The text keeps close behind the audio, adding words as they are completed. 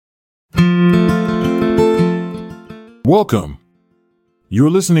Welcome. You're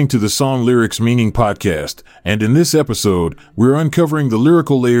listening to the Song Lyrics Meaning Podcast, and in this episode, we're uncovering the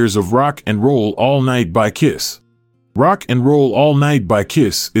lyrical layers of Rock and Roll All Night by Kiss. Rock and Roll All Night by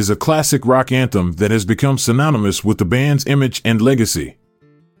Kiss is a classic rock anthem that has become synonymous with the band's image and legacy.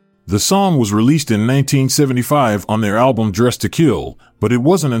 The song was released in 1975 on their album Dressed to Kill, but it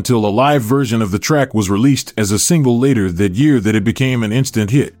wasn't until a live version of the track was released as a single later that year that it became an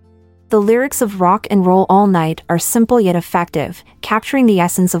instant hit. The lyrics of Rock and Roll All Night are simple yet effective, capturing the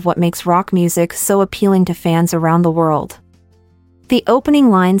essence of what makes rock music so appealing to fans around the world. The opening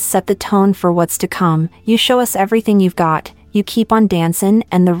lines set the tone for what's to come. You show us everything you've got, you keep on dancing,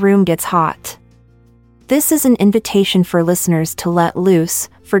 and the room gets hot. This is an invitation for listeners to let loose,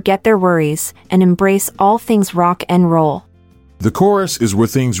 forget their worries, and embrace all things rock and roll. The chorus is where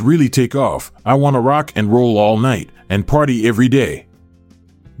things really take off. I want to rock and roll all night, and party every day.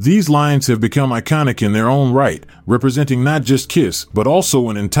 These lines have become iconic in their own right, representing not just Kiss, but also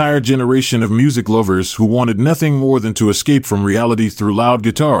an entire generation of music lovers who wanted nothing more than to escape from reality through loud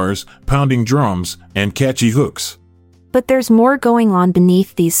guitars, pounding drums, and catchy hooks. But there's more going on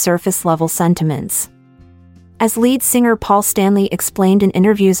beneath these surface-level sentiments. As lead singer Paul Stanley explained in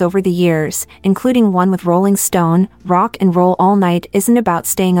interviews over the years, including one with Rolling Stone, Rock and Roll All Night isn't about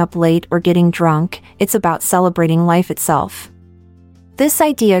staying up late or getting drunk, it's about celebrating life itself. This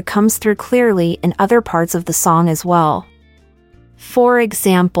idea comes through clearly in other parts of the song as well. For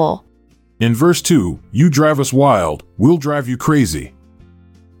example, in verse 2, you drive us wild, we'll drive you crazy.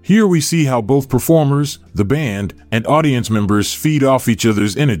 Here we see how both performers, the band, and audience members feed off each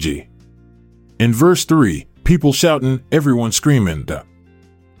other's energy. In verse 3, people shouting, everyone screaming.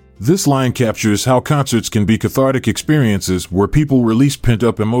 This line captures how concerts can be cathartic experiences where people release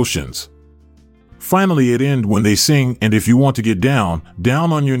pent-up emotions. Finally, it ends when they sing, and if you want to get down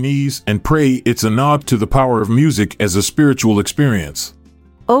on your knees and pray. It's a nod to the power of music as a spiritual experience.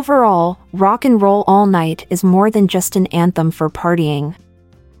 Overall, Rock and Roll All Night is more than just an anthem for partying.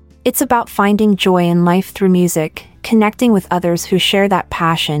 It's about finding joy in life through music, connecting with others who share that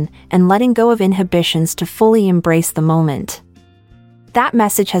passion, and letting go of inhibitions to fully embrace the moment. That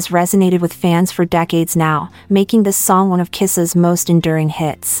message has resonated with fans for decades now, making this song one of Kiss's most enduring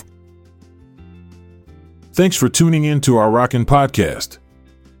hits. Thanks for tuning in to our Rockin' Podcast.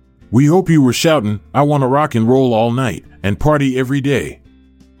 We hope you were shouting, I want to rock and roll all night, and party every day.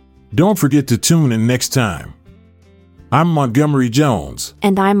 Don't forget to tune in next time. I'm Montgomery Jones.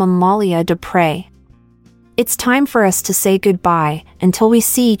 And I'm Amalia Dupre. It's time for us to say goodbye, until we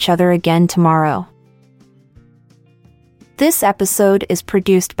see each other again tomorrow. This episode is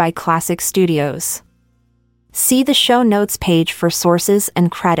produced by Classic Studios. See the show notes page for sources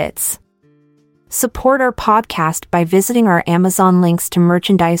and credits. Support our podcast by visiting our Amazon links to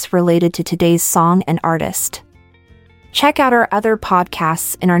merchandise related to today's song and artist. Check out our other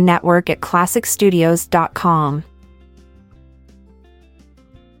podcasts in our network at classicstudios.com.